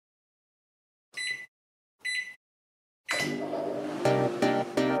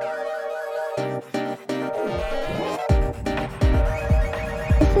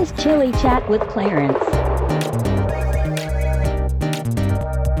is Chili Chat with Clarence.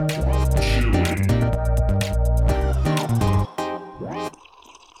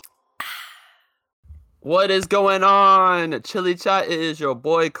 What is going on? Chili Chat, it is your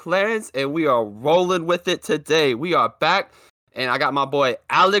boy Clarence, and we are rolling with it today. We are back, and I got my boy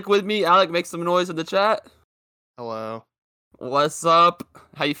Alec with me. Alec, make some noise in the chat. Hello. What's up?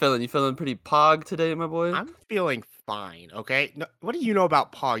 How you feeling? You feeling pretty pog today, my boy? I'm feeling fine, okay? No, what do you know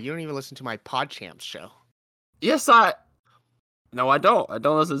about Pog? You don't even listen to my PodChamps show. Yes, No, I don't. I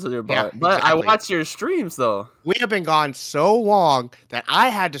don't listen to your Yeah, pod, but I exactly. watch your streams, though. We have been gone so long that I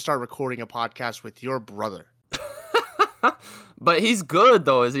had to start recording a podcast with your brother. But he's good,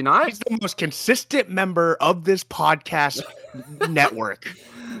 though, is he not? He's the most consistent member of this podcast network.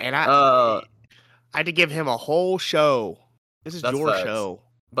 And I had to give him a whole show. This is That's your facts. show.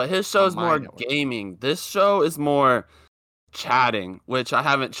 But his show's my more network. gaming. This show is more chatting, which I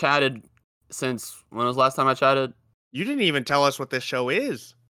haven't chatted since, when was the last time I chatted? You didn't even tell us what this show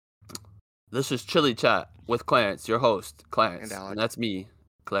is. This is Chili Chat with Clarence, your host, Clarence. And Alec. And that's me,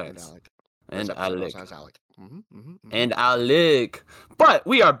 Clarence. And And Alec. Alec. And And Alec. But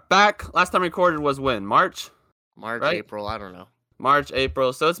we are back. Last time recorded was when? March? March, right? April, I don't know. March,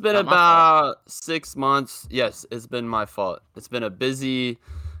 April. So it's been Not my fault. about 6 months. Yes, it's been my fault. It's been a busy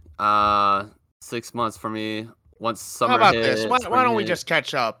 6 months for me. Once summer How about hit, this? Why spring don't we hit. just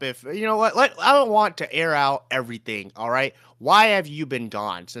catch up? If you know what, I don't want to air out everything. All right, why have you been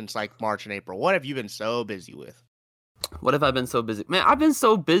gone since like March and April? What have you been so busy with? What have I been so busy? Man, I've been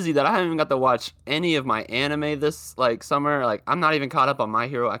so busy that I haven't even got to watch any of my anime this like summer. Like I'm not even caught up on My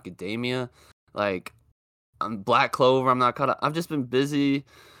Hero Academia. Like on Black Clover, I'm not caught up. I've just been busy.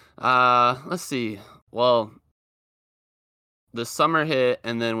 Let's see. Well, the summer hit,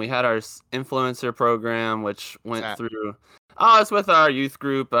 and then we had our influencer program, which went that? through. Oh, it's with our youth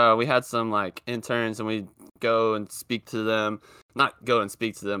group. We had some like interns, and we go and speak to them. Not go and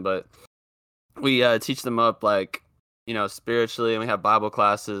speak to them, but we teach them up like, you know, spiritually, and we have Bible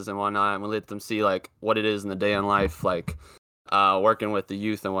classes and whatnot, and we let them see like what it is in the day in life, like working with the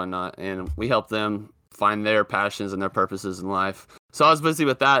youth and whatnot, and we help them find their passions and their purposes in life. So I was busy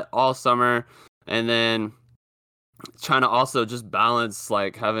with that all summer, and then trying to also just balance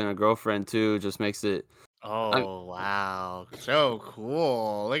like having a girlfriend too just makes it. Oh wow, so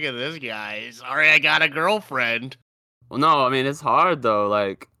cool! Look at this guy. Sorry, I got a girlfriend. Well, no, I mean it's hard though,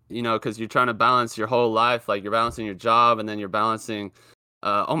 like, you know, because you're trying to balance your whole life. Like you're balancing your job, and then you're balancing.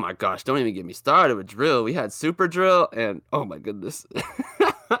 Oh my gosh, don't even get me started with drill. We had super drill, and oh my goodness.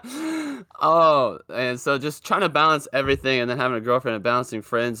 Oh, and so just trying to balance everything, and then having a girlfriend and balancing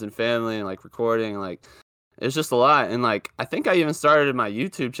friends and family and like recording, like it's just a lot. And like I think I even started my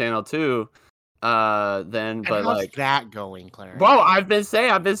YouTube channel too. Then, but And how's like that going, Clarence? bro, I've been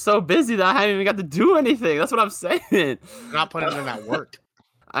so busy that I haven't even got to do anything. That's what I'm saying. You're not putting in that work.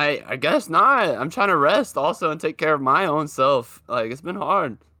 I guess not. I'm trying to rest also and take care of my own self. Like it's been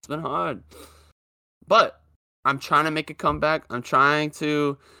hard. But I'm trying to make a comeback. I'm trying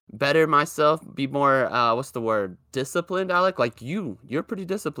to better myself, be more what's the word? Disciplined, Alec? Like you're pretty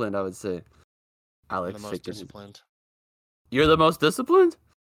disciplined, I would say. Alex, The most shaking- disciplined. You're the most disciplined?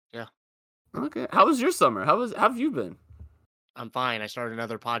 Yeah. Okay. How was your summer? How have you been? I'm fine. I started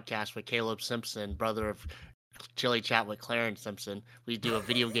another podcast with Caleb Simpson, brother of Chili Chat with Clarence Simpson. We do a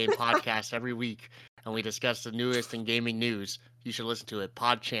video game podcast every week, and we discuss the newest in gaming news. You should listen to it.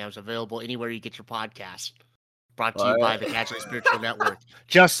 PodChamps, available anywhere you get your podcast. Brought to you by the Casually Spiritual Network.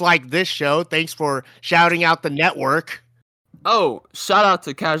 Just like this show. Thanks for shouting out the network. Oh, shout out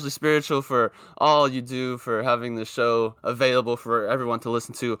to Casually Spiritual for all you do for having the show available for everyone to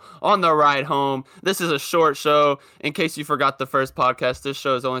listen to on the ride home. This is a short show. In case you forgot the first podcast, this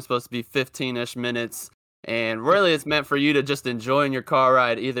show is only supposed to be 15-ish minutes. And really, it's meant for you to just enjoy in your car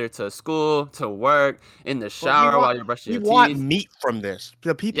ride, either to school, to work, in the shower while you're brushing your We want teeth. meat from this.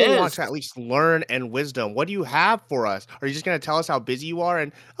 The people want to at least learn and wisdom. What do you have for us? Are you just going to tell us how busy you are?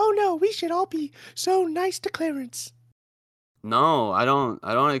 And, oh no, we should all be so nice to Clarence. No, I don't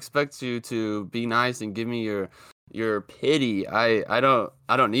expect you to be nice and give me your pity. I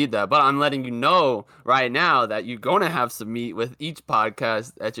don't need that. But I'm letting you know right now that you're gonna have some meat with each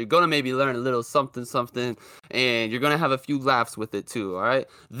podcast, that you're gonna maybe learn a little something, and you're gonna have a few laughs with it too, all right?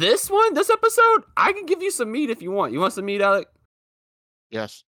 This episode, I can give you some meat if you want. You want some meat, Alec?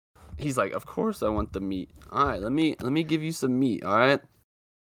 Yes. He's like, of course I want the meat. All right, let me give you some meat, all right?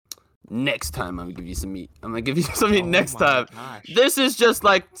 Next time I'm gonna give you some meat. I'm gonna give you some meat next time. Gosh. This is just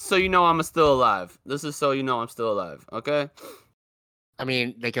like so you know I'm still alive. This is so you know I'm still alive. Okay. I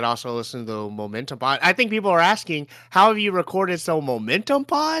mean, they could also listen to the Momentum Pod. I think people are asking, how have you recorded some Momentum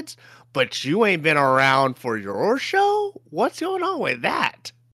Pods, but you ain't been around for your show? What's going on with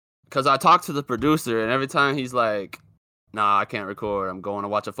that? Because I talked to the producer, and every time he's like, nah, I can't record. I'm going to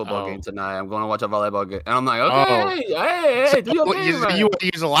watch a football game tonight. I'm going to watch a volleyball game. And I'm like, okay, hey, do your thing, man. You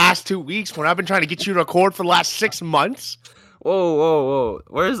use the last 2 weeks when I've been trying to get you to record for the last 6 months? Whoa.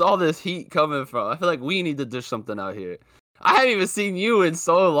 Where's all this heat coming from? I feel like we need to dish something out here. I haven't even seen you in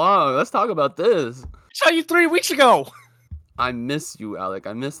so long. Let's talk about this. I saw you 3 weeks ago. I miss you, Alec.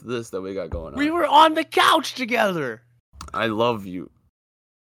 I miss this that we got going on. We were on the couch together. I love you.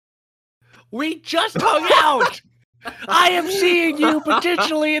 We just hung out. I am seeing you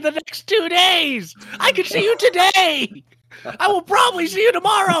potentially in the next 2 days. I can see you today. I will probably see you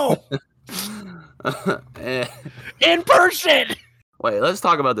tomorrow. In person. Wait, let's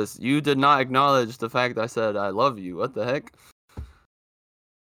talk about this. You did not acknowledge the fact I said I love you. What the heck?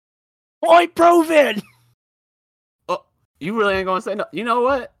 Point proven. Oh, you really ain't gonna say no? You know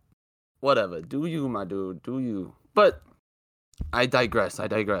what? Whatever. Do you, my dude? Do you? But I digress.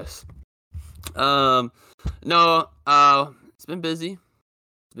 No, it's been busy.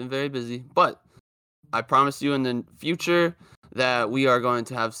 It's been very busy, but I promise you in the future that we are going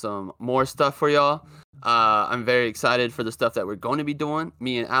to have some more stuff for y'all. I'm very excited for the stuff that we're going to be doing.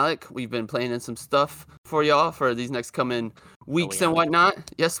 Me and Alec, we've been playing in some stuff for y'all for these next coming weeks and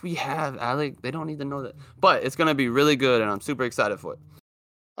whatnot. Yes, we have, Alec. They don't need to know that. But it's going to be really good, and I'm super excited for it.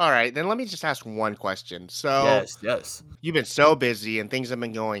 All right, then let me just ask one question. So, yes. You've been so busy and things have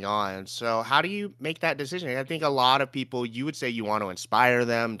been going on. So, how do you make that decision? I think a lot of people, you would say you want to inspire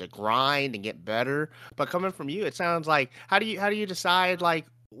them to grind and get better. But coming from you, it sounds like how do you decide like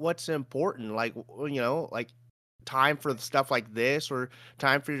what's important? Like like time for stuff like this or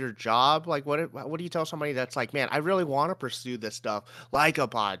time for your job? Like what do you tell somebody that's like, man, I really want to pursue this stuff, like a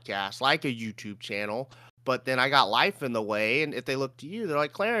podcast, like a YouTube channel, but then I got life in the way, and if they look to you, they're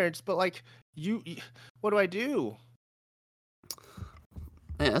like, Clarence, but like you what do I do?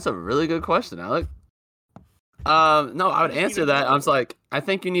 Man, that's a really good question, Alec. No, I would answer that. I was like, I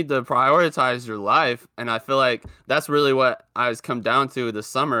think you need to prioritize your life, and I feel like that's really what I was come down to this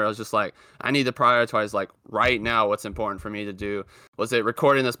summer. I was just like, I need to prioritize like right now what's important for me to do. Was it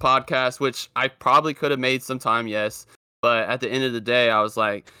recording this podcast, which I probably could have made some time, yes, but at the end of the day, I was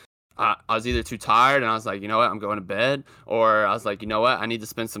like, I was either too tired and I was like, you know what, I'm going to bed, or I was like, you know what, I need to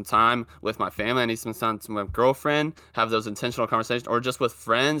spend some time with my family. I need to spend some time with my girlfriend, have those intentional conversations, or just with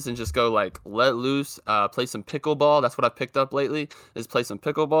friends and just go like let loose, play some pickleball. That's what I've picked up lately is play some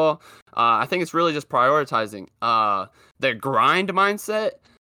pickleball. I think it's really just prioritizing. The grind mindset,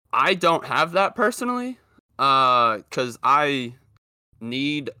 I don't have that personally because I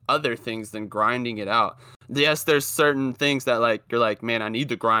need other things than grinding it out. Yes, there's certain things that like you're like, man, I need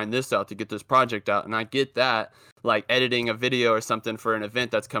to grind this out to get this project out, and I get that, like editing a video or something for an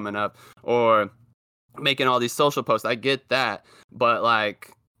event that's coming up, or making all these social posts. I get that, but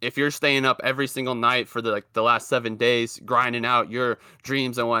like if you're staying up every single night for the last 7 days grinding out your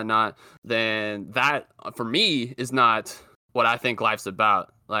dreams and whatnot, then that for me is not what I think life's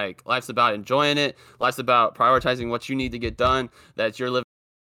about. Like life's about enjoying it. Life's about prioritizing what you need to get done, that you're living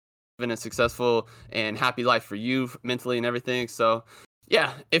a successful and happy life for you mentally and everything. So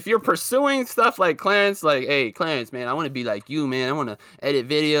yeah, if you're pursuing stuff like Clarence, like, hey, Clarence, man, I want to be like you, man. I want to edit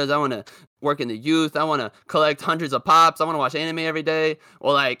videos. I want to work in the youth. I want to collect hundreds of pops. I want to watch anime every day.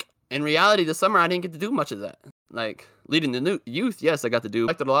 Well, like, in reality, this summer, I didn't get to do much of that. Like, leading the youth, yes, I got to do. I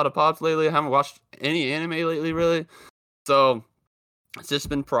collected a lot of pops lately. I haven't watched any anime lately, really. So it's just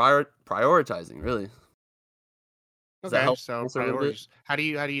been prioritizing, really. Okay, so priorities. How do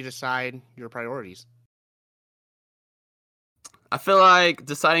you decide your priorities? I feel like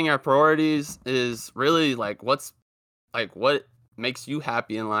deciding our priorities is really like what makes you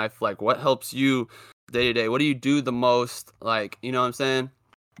happy in life, like what helps you day to day. What do you do the most? Like, you know what I'm saying?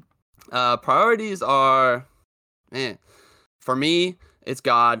 Priorities are, man, for me, it's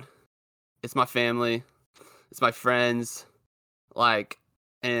God, it's my family, it's my friends, like,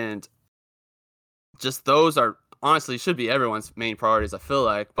 and just those are honestly should be everyone's main priorities, I feel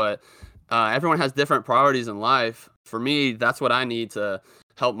like, but everyone has different priorities in life. For me, that's what I need to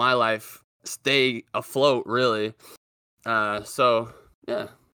help my life stay afloat, really. So, yeah.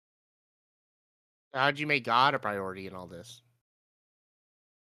 How'd you make God a priority in all this?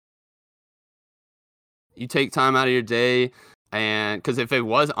 You take time out of your day, and because if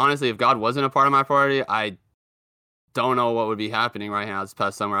God wasn't a part of my priority, I don't know what would be happening right now this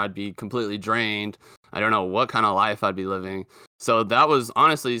past summer. I'd be completely drained. I don't know what kind of life I'd be living. So that was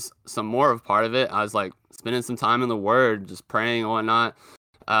honestly some more of part of it. I was like spending some time in the Word, just praying and whatnot.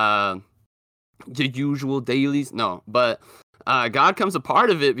 The usual dailies, no, but God comes a part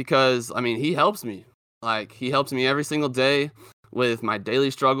of it because I mean He helps me. Like He helps me every single day with my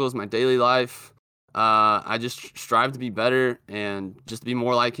daily struggles, my daily life. I just strive to be better and just be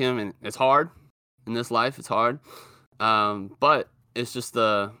more like Him, and it's hard in this life. It's hard, but it's just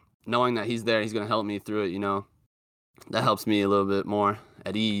the knowing that He's there. He's gonna help me through it. That helps me a little bit more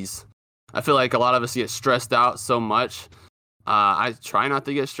at ease. I feel like a lot of us get stressed out so much. I try not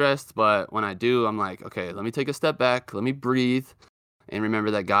to get stressed, but when I do, I'm like, okay, let me take a step back, let me breathe, and remember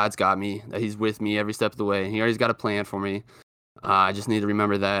that God's got me, that He's with me every step of the way, and He already's got a plan for me. I just need to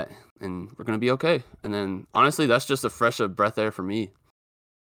remember that, and we're gonna be okay. And then, honestly, that's just a fresh of breath air for me.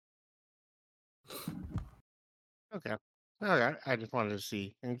 Okay. Okay. I just wanted to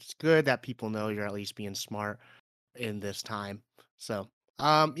see. And it's good that people know you're at least being smart in this time. So,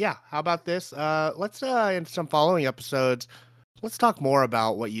 yeah, how about this? Let's in some following episodes, let's talk more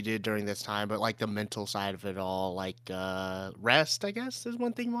about what you did during this time, but like the mental side of it all, like rest, I guess, is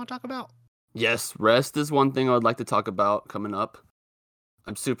one thing you want to talk about. Yes, rest is one thing I would like to talk about coming up.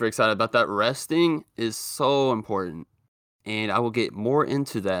 I'm super excited about that. Resting is so important, and I will get more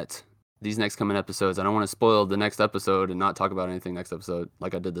into that these next coming episodes. I don't want to spoil the next episode and not talk about anything next episode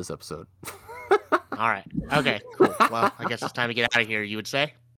like I did this episode. All right. Okay, cool. Well, I guess it's time to get out of here, you would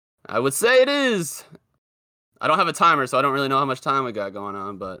say? I would say it is. I don't have a timer, so I don't really know how much time we got going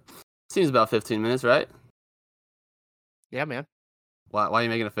on, but it seems about 15 minutes, right? Yeah, man. Why are you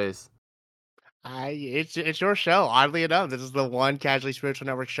making a face? It's your show. Oddly enough, this is the one Casually Spiritual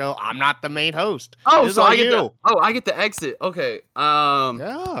Network show. I'm not the main host. Oh, This is so all I get you. I get to exit. Okay.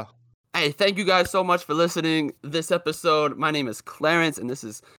 Yeah. Hey, thank you guys so much for listening this episode. My name is Clarence, and this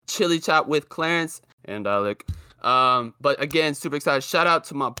is Chili Chat with Clarence and Alec. But again, super excited. Shout out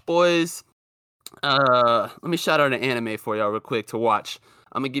to my boys. Let me shout out an anime for y'all real quick to watch.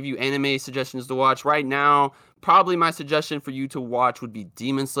 I'm gonna give you anime suggestions to watch right now. Probably my suggestion for you to watch would be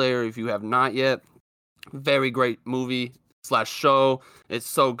Demon Slayer if you have not yet. Very great movie / show. It's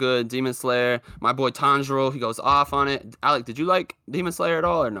so good. Demon Slayer. My boy Tanjiro, he goes off on it. Alec, did you like Demon Slayer at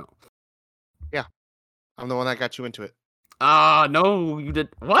all or no? I'm the one that got you into it. No, you did.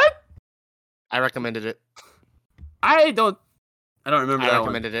 What? I recommended it. I don't remember I that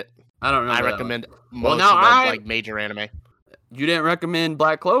recommended it. one. I don't remember I that recommend one. most now of the I- like major anime. You didn't recommend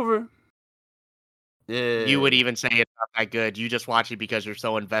Black Clover? Yeah. You would even say it's not that good. You just watch it because you're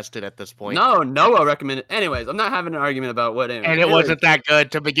so invested at this point. No, Noah recommended. Anyways, I'm not having an argument about what anime. And it Anyways, wasn't that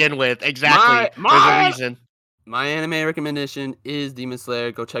good to begin with. Exactly. There's my- a reason. My anime recommendation is Demon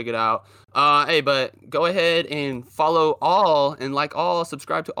Slayer. Go check it out. Hey, but go ahead and follow all and like all,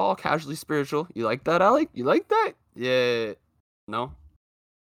 subscribe to all Casually Spiritual. You like that, Alec? You like that? Yeah. No?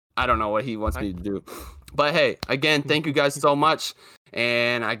 I don't know what he wants me to do. But hey, again, thank you guys so much.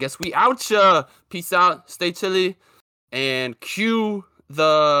 And I guess we out ya. Peace out. Stay chilly. And cue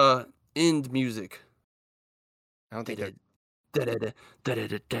the end music. I don't think they're.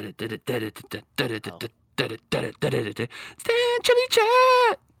 Stand Chili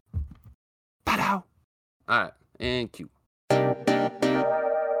Chat. Pow. All right, and cue.